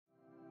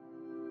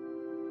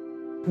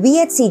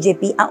We at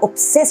CJP are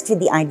obsessed with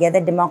the idea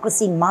that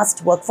democracy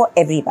must work for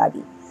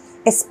everybody,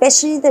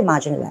 especially the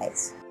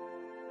marginalized.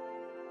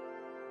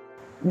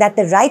 That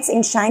the rights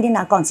enshrined in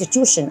our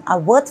Constitution are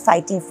worth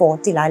fighting for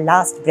till our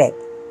last breath.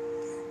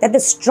 That the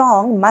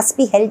strong must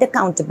be held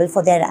accountable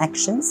for their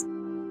actions.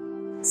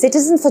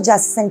 Citizens for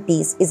Justice and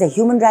Peace is a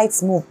human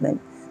rights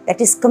movement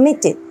that is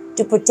committed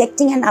to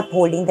protecting and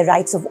upholding the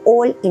rights of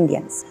all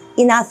Indians.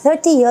 In our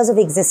 30 years of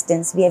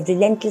existence, we have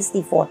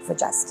relentlessly fought for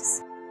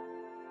justice.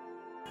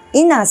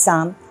 In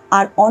Assam,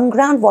 our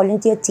on-ground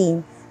volunteer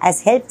team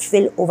has helped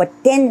fill over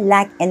 10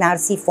 lakh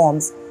NRC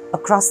forms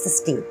across the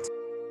state.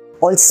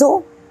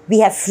 Also,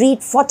 we have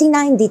freed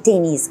 49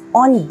 detainees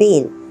on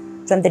bail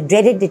from the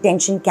dreaded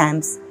detention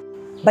camps.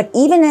 But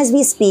even as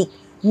we speak,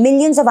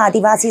 millions of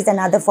Adivasis and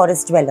other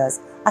forest dwellers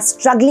are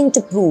struggling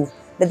to prove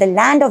that the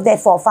land of their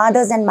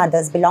forefathers and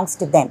mothers belongs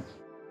to them.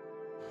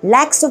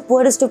 Lakhs of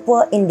poorest of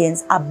poor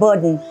Indians are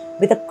burdened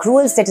with a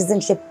cruel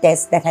citizenship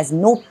test that has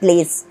no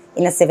place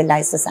in a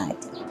civilized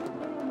society.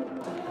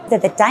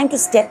 That the time to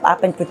step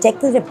up and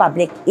protect the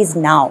Republic is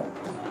now.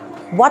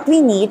 What we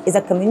need is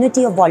a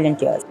community of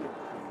volunteers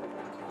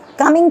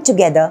coming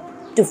together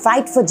to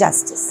fight for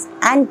justice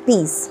and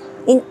peace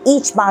in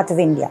each part of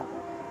India.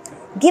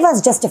 Give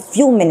us just a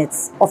few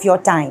minutes of your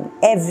time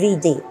every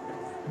day.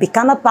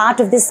 Become a part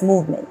of this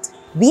movement.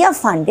 We are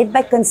funded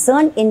by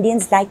concerned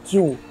Indians like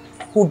you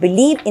who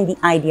believe in the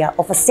idea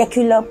of a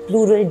secular,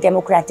 plural,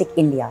 democratic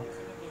India.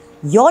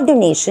 Your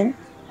donation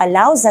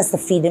allows us the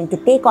freedom to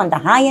take on the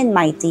high and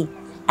mighty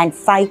and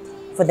fight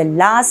for the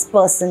last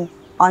person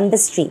on the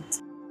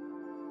street.